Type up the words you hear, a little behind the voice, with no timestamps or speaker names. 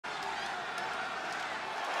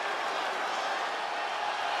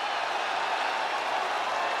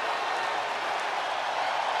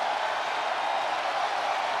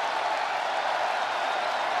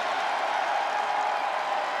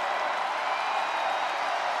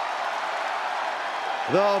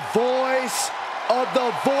The voice of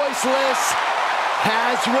the voiceless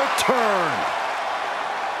has returned.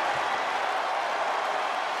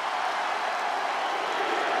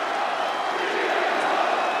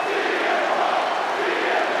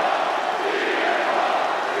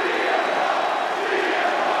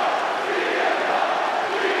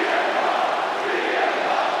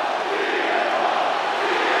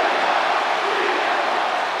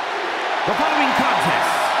 The following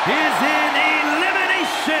contest is an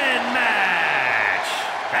elimination match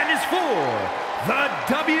and is for the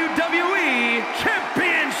WWE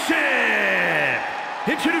Championship.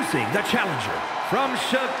 Introducing the challenger from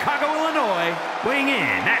Chicago, Illinois, weighing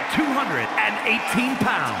in at 218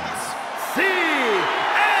 pounds,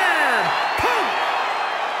 CM Punk.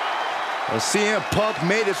 Well, CM Punk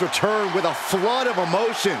made his return with a flood of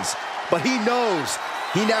emotions, but he knows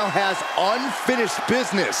he now has unfinished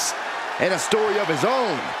business and a story of his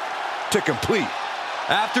own to complete.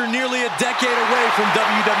 After nearly a decade away from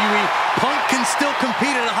WWE, Punk can still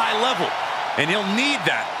compete at a high level, and he'll need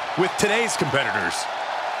that with today's competitors.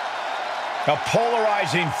 A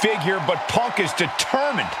polarizing figure, but Punk is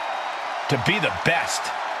determined to be the best.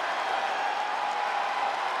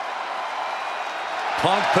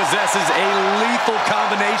 Punk possesses a lethal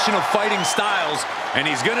combination of fighting styles, and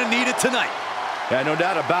he's gonna need it tonight. Yeah, no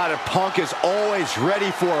doubt about it. Punk is always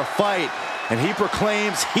ready for a fight, and he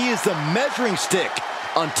proclaims he is the measuring stick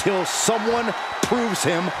until someone proves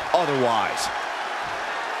him otherwise.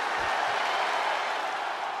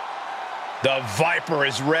 The Viper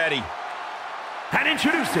is ready. And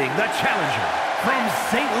introducing the challenger from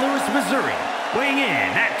St. Louis, Missouri, weighing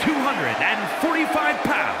in at 245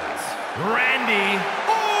 pounds, Randy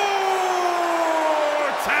Orton.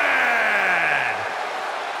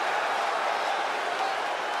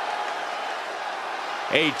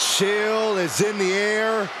 A chill is in the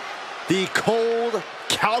air. The cold,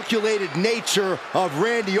 calculated nature of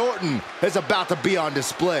Randy Orton is about to be on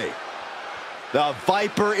display. The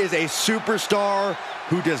Viper is a superstar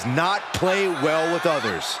who does not play well with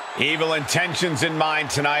others. Evil intentions in mind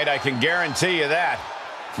tonight, I can guarantee you that.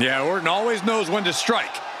 Yeah, Orton always knows when to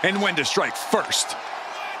strike, and when to strike first.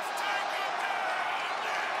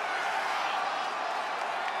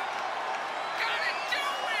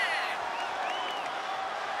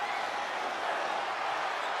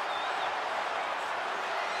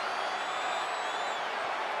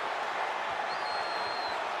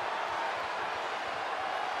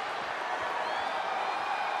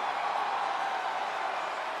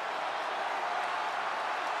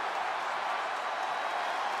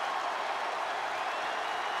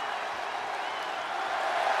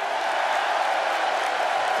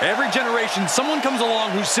 Every generation, someone comes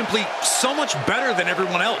along who's simply so much better than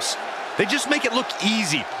everyone else. They just make it look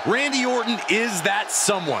easy. Randy Orton is that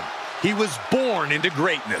someone. He was born into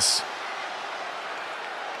greatness.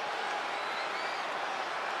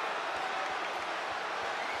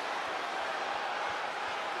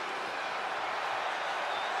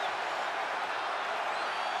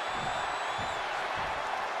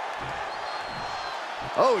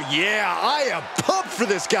 Oh yeah, I am pumped for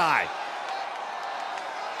this guy.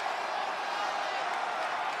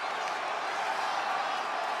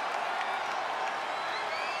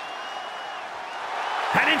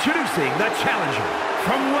 And introducing the challenger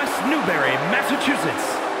from West Newbury, Massachusetts,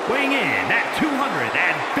 weighing in at 251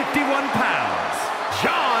 pounds,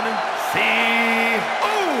 John Cena.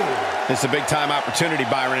 This is a big-time opportunity,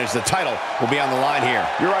 Byron, as the title will be on the line here.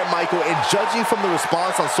 You're right, Michael, and judging from the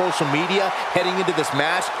response on social media heading into this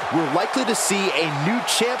match, we're likely to see a new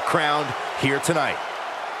champ crowned here tonight.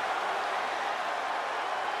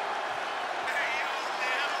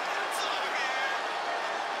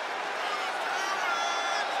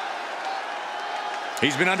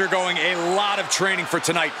 He's been undergoing a lot of training for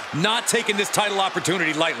tonight, not taking this title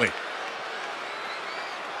opportunity lightly.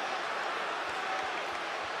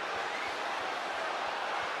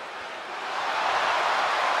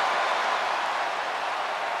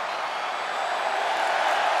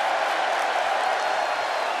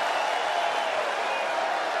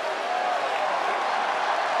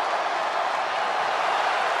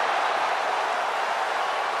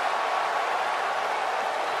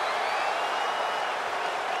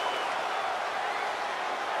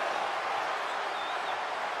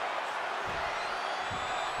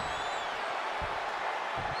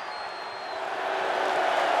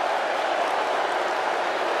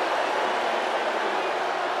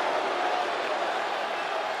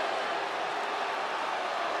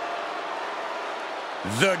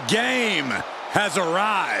 The game has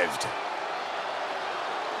arrived.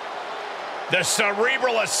 The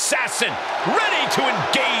cerebral assassin, ready to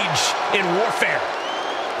engage in warfare.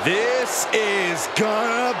 This is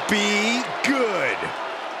gonna be good.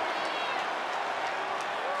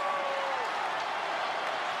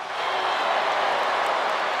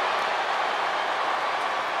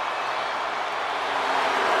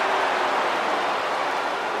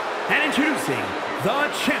 And introducing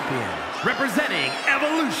the champion, representing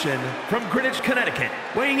Evolution from Greenwich, Connecticut,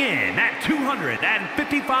 weighing in at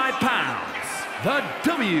 255 pounds, the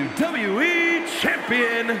WWE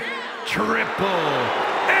Champion, Triple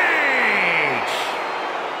H.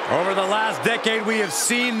 Over the last decade, we have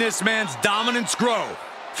seen this man's dominance grow.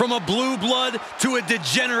 From a blue blood to a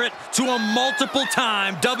degenerate to a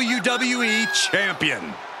multiple-time WWE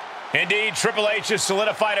champion. Indeed, Triple H has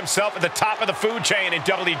solidified himself at the top of the food chain in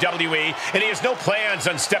WWE, and he has no plans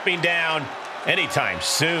on stepping down anytime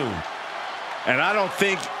soon. And I don't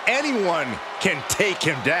think anyone can take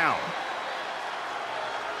him down.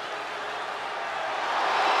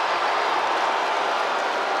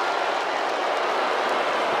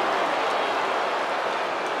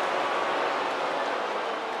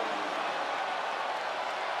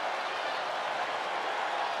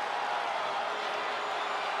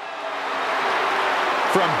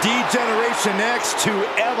 From D-Generation X to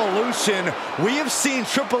Evolution, we have seen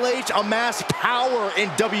Triple H amass power in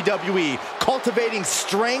WWE, cultivating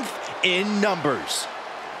strength in numbers.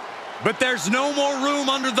 But there's no more room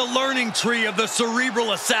under the learning tree of the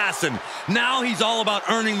cerebral assassin. Now he's all about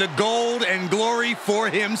earning the gold and glory for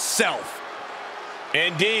himself.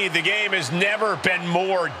 Indeed, the game has never been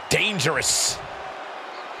more dangerous.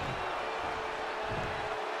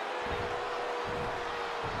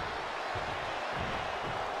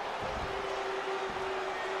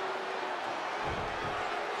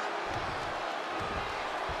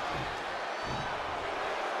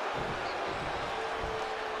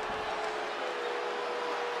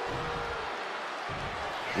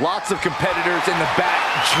 Lots of competitors in the back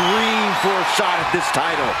dream for a shot at this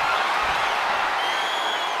title.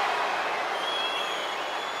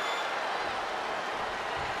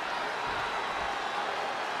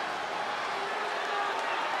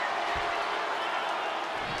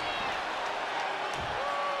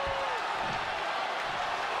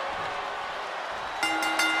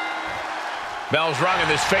 Bell's rung in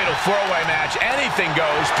this fatal four-way match. Anything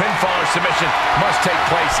goes. Pinfall or submission must take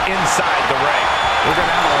place inside the ring. We're going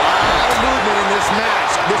to have a lot of movement in this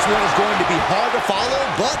match. This one is going to be hard to follow,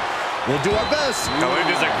 but we'll do our best. Oh, look at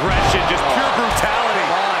this aggression, just pure brutality.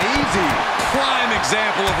 Easy. Prime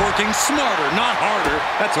example of working smarter, not harder.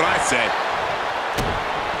 That's what I say.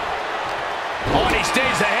 Oh, and he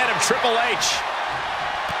stays ahead of Triple H.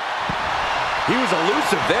 He was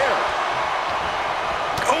elusive there.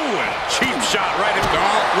 Oh, and a cheap shot right at the...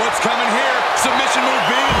 Oh, what's coming here? Submission move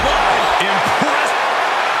being applied. Impressed.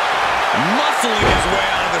 Muscling his way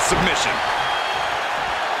out of the submission.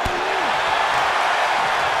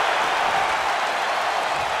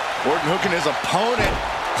 Orton hooking his opponent.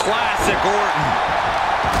 Classic Orton.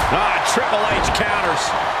 Triple H counters.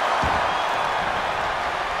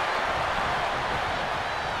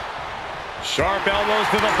 Sharp elbows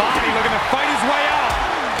to the body, looking to fight his way out.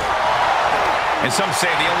 And some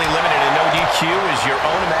say the only limit in a no DQ is your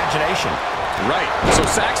own imagination. Right, so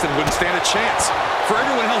Saxton wouldn't stand a chance. For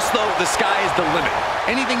everyone else, though, the sky is the limit.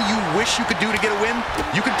 Anything you wish you could do to get a win,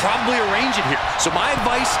 you could probably arrange it here. So my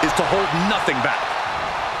advice is to hold nothing back.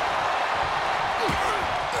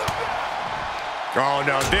 Oh,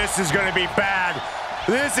 no, this is going to be bad.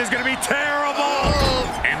 This is going to be terrible.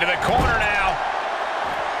 Into the corner now.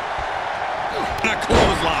 And a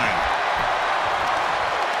clothesline.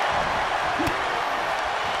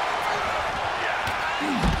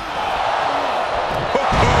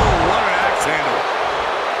 What an axe handle.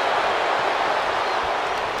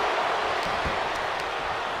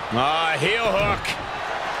 Heel hook.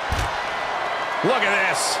 Look at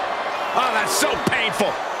this. Oh, that's so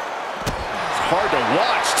painful. It's hard to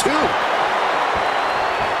watch, too.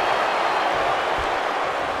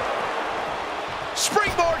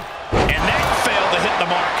 Springboard. And that failed to hit the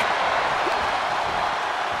mark.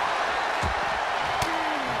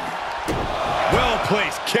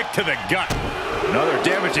 Well-placed kick to the gut. Another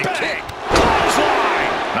damaging kick.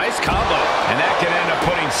 Clothesline. Nice combo. And that can end up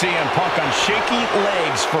putting CM Punk on shaky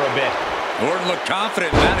legs for a bit. Orton looked confident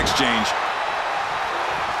in that exchange.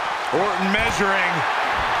 Orton measuring.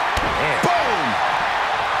 Boom!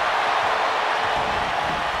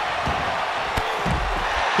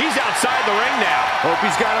 He's outside the ring now. Hope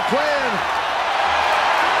he's got a plan.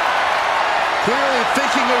 Clearly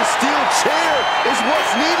thinking a steel chair is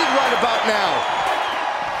what's needed right about now.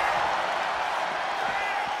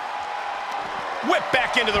 Whip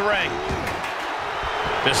back into the ring.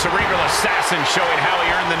 The cerebral assassin showing how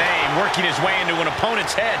he earned the name, working his way into an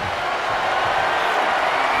opponent's head.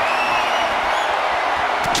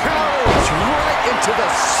 Counters right into the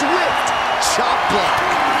swift chop block.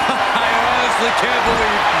 I honestly can't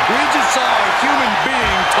believe we just saw a human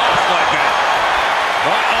being tossed like that.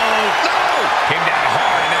 Uh-oh. No! Came down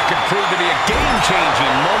hard, and that could prove to be a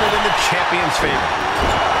game-changing moment in the champion's favor.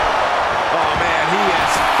 Oh, man, he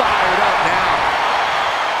is fired up now.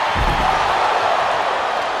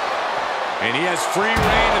 And he has free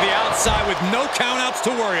reign to the outside with no countouts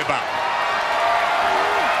to worry about.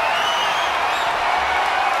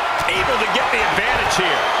 Able to get the advantage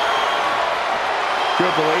here.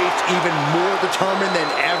 Triple H even more determined than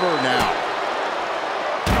ever now.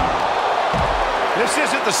 This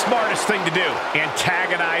isn't the smartest thing to do,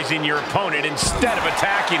 antagonizing your opponent instead of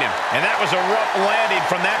attacking him. And that was a rough landing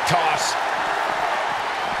from that toss.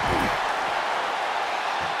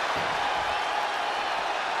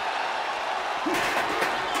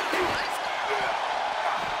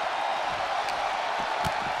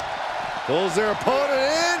 Pulls their opponent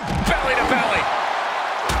in. Belly to belly.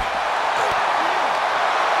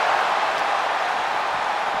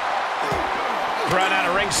 Run out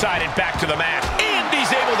of ringside and back to the mat. And he's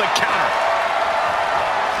able to counter.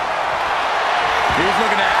 He's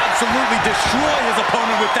looking to absolutely destroy his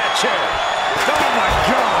opponent with that chair. Oh, my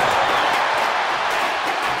God.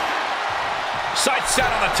 Sights set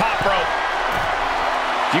on the top rope.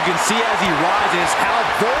 You can see as he rises how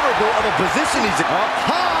vulnerable of a position he's in. Up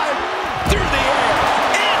high, through the air,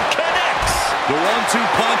 and connects. The 1-2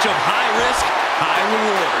 punch of high risk, high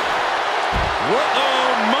reward.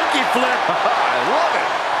 Whoa, monkey flip. I love it.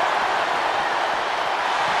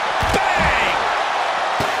 Bang!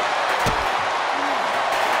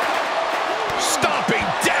 Stomping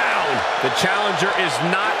down. The challenger is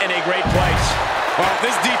not in a great place. Well,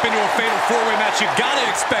 this deep into a fatal four-way match, you gotta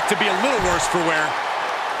expect to be a little worse for wear.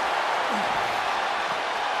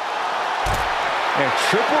 And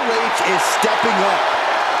Triple H is stepping up.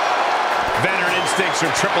 Veteran instincts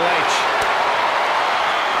from Triple H.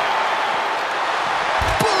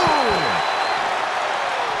 Boom!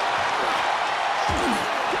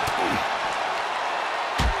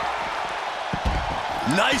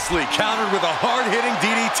 Nicely countered with a hard-hitting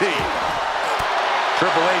DDT.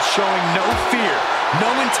 Triple H showing no fear, no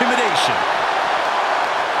intimidation.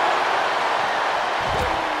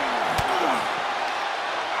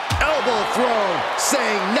 Elbow thrown,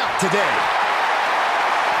 saying not today.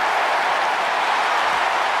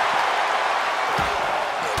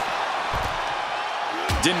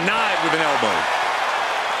 Denied with an elbow.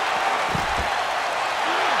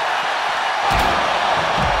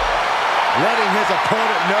 Letting his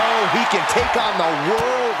opponent know he can take on the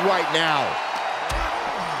world right now.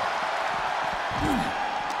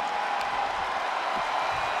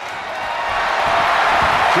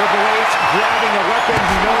 Triple H grabbing a weapon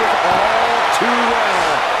he knows all too well.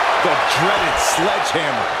 The dreaded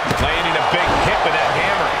sledgehammer. Landing a big hit with that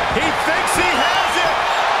hammer. He thinks he has it.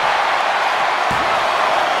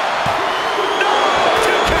 No!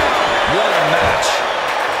 2 count. What a match.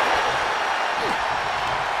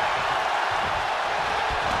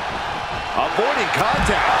 Avoiding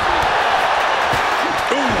contact.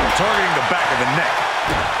 Ooh, targeting the back of the neck.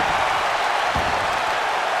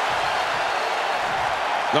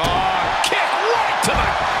 Oh, kick right to the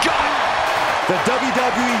gut. The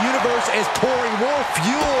WWE Universe is pouring more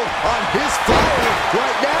fuel on his fire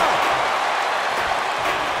right now.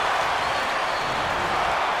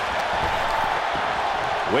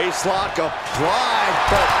 Waistlock applied,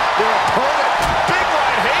 but their opponent, big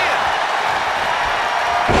right hand.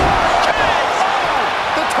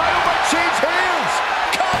 The title might change hands.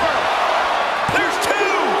 Cover. There's 2.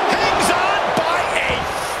 Hangs on by a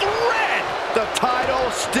thread. The title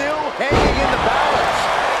still hanging in the balance.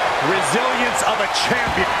 Resilience of a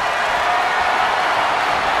champion.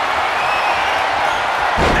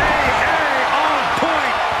 On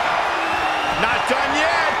point. Not done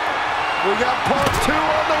yet. We got part 2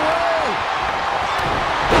 on the way.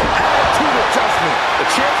 Attitude adjustment. The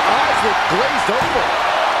champ's eyes look glazed over.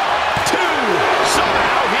 2.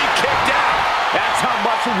 Somehow he kicked out. That's how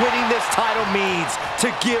much winning this title means.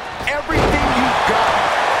 To give everything you've got.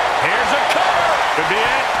 Here's a cover. Could be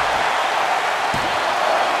it.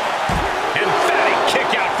 Emphatic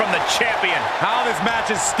kick out from the champion. How this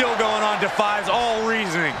match is still going on defies all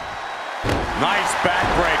reasoning. Nice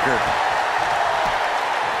backbreaker.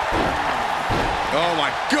 Oh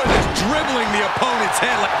my goodness, dribbling the opponent's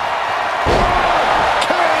head like...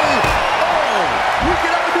 KO! We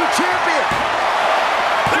can have a new champion.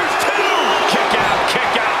 There's 2. Kick out,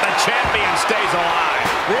 kick out. The champion stays alive.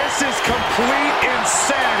 This is complete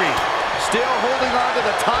insanity. Still holding on to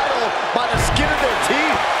the title by the skin of their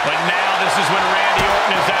teeth. But now this is when Randy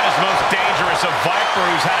Orton is at his most dangerous, a Viper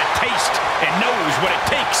who's had a taste and knows what it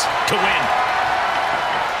takes to win.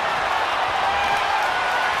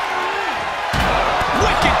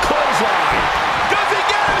 Wicked clothesline. Does he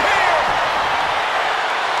get him here?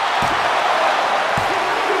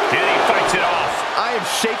 And he fights it off. I am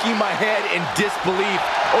shaking my head in disbelief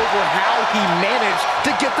over how he managed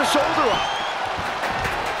to get the shoulder up.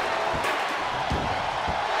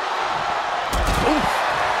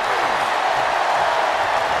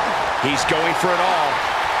 He's going for it all.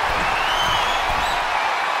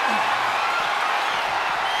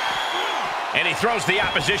 And he throws the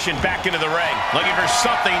opposition back into the ring, looking for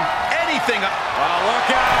something, anything. Oh, look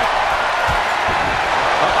out.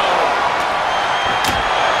 Uh-oh.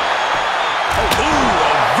 Oh, ooh,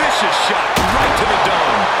 a vicious shot right to the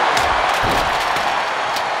dome.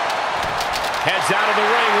 Heads out of the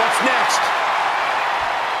ring. What's next?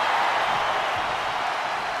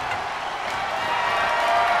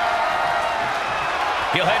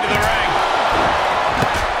 He'll head to the ring.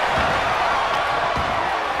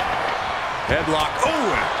 Headlock. Oh,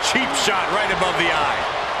 and a cheap shot right above the eye.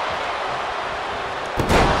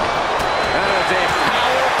 That is a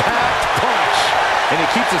power-packed punch. And he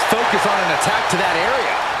keeps his focus on an attack to that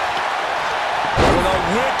area. With a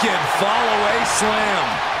wicked fall-away slam.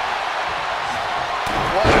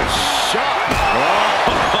 What a shot.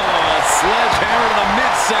 Oh, a sledgehammer to the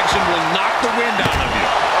midsection will knock the wind out of you.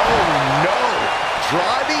 Oh, no.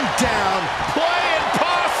 Driving down, playing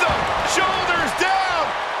possum, shoulders down.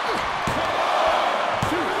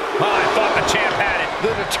 Oh, I thought the champ had it.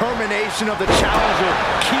 The determination of the challenger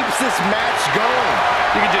keeps this match going.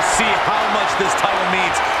 You can just see how much this title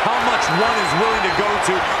means, how much one is willing to go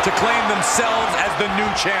to claim themselves as the new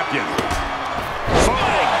champion.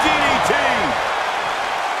 Flying DDT.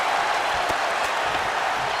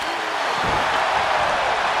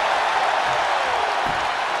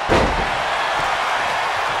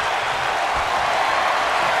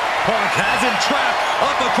 Punk has him trapped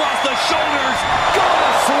up across the shoulders. Go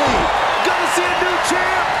to sleep. Gonna see a new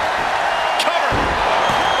champ. Cover.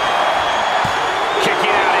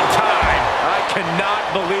 Kicking out in time. I cannot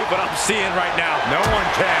believe what I'm seeing right now. No one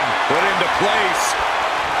can. Put into place.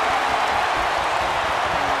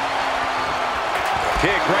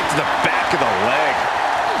 Kick right to the back of the leg.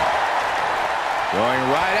 Going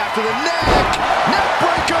right after the neck. Neck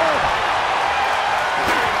breaker.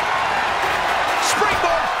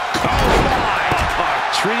 Springboard. Oh, my.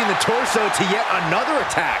 Treating the torso to yet another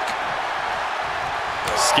attack.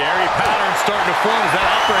 Scary pattern starting to form as that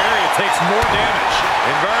upper area takes more damage.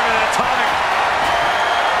 Inverted atomic.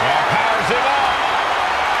 And powers him up.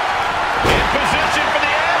 In position for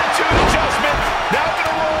the attitude adjustment. Now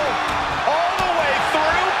gonna roll all the way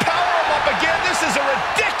through. Power him up again. This is a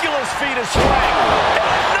ridiculous feat of strength. And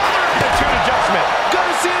another attitude adjustment.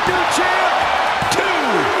 Gonna see a new champ. Two.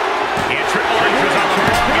 And Triple H was on the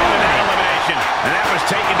wrong end of that elimination. And that was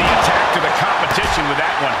taking the attack to the competition with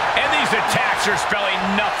that one. And these attacks are spelling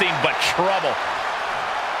nothing but trouble.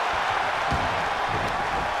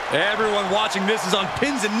 Everyone watching this is on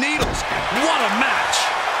pins and needles. What a match.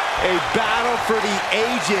 A battle for the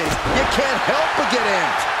ages. You can't help but get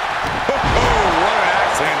amped. Oh, what an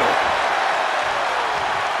axe handle.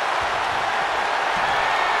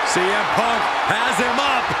 CM Punk has him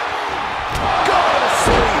up. Go to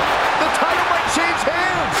sleep. The title might change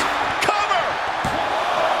hands. Cover.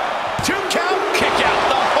 2 count. Kick out.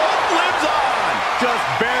 The Hulk lives on. Just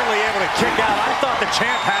barely able to kick out. I thought the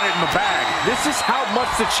champ had it in the bag. This is how much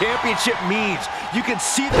the championship means. You can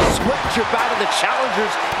see the sweat drip out of the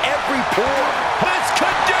challengers every pore. This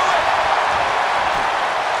could do it.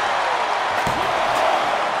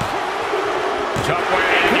 Tough way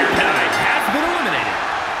to end your night. Has been eliminated.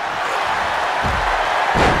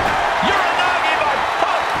 Uranagi by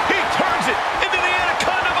Punk. He turns it into the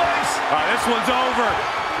Anaconda Vice. All right, this one's over.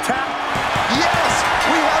 Tap. Yes,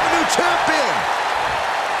 we have a new champion.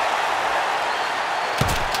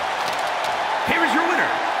 Here is your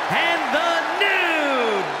winner, and the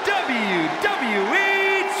new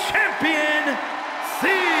WWE Champion,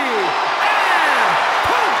 CM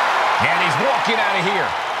Punk. And he's walking out of here.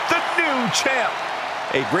 The new champ.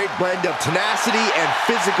 A great blend of tenacity and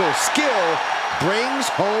physical skill brings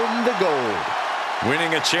home the gold.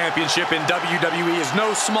 Winning a championship in WWE is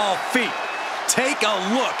no small feat. Take a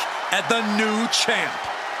look at the new champ.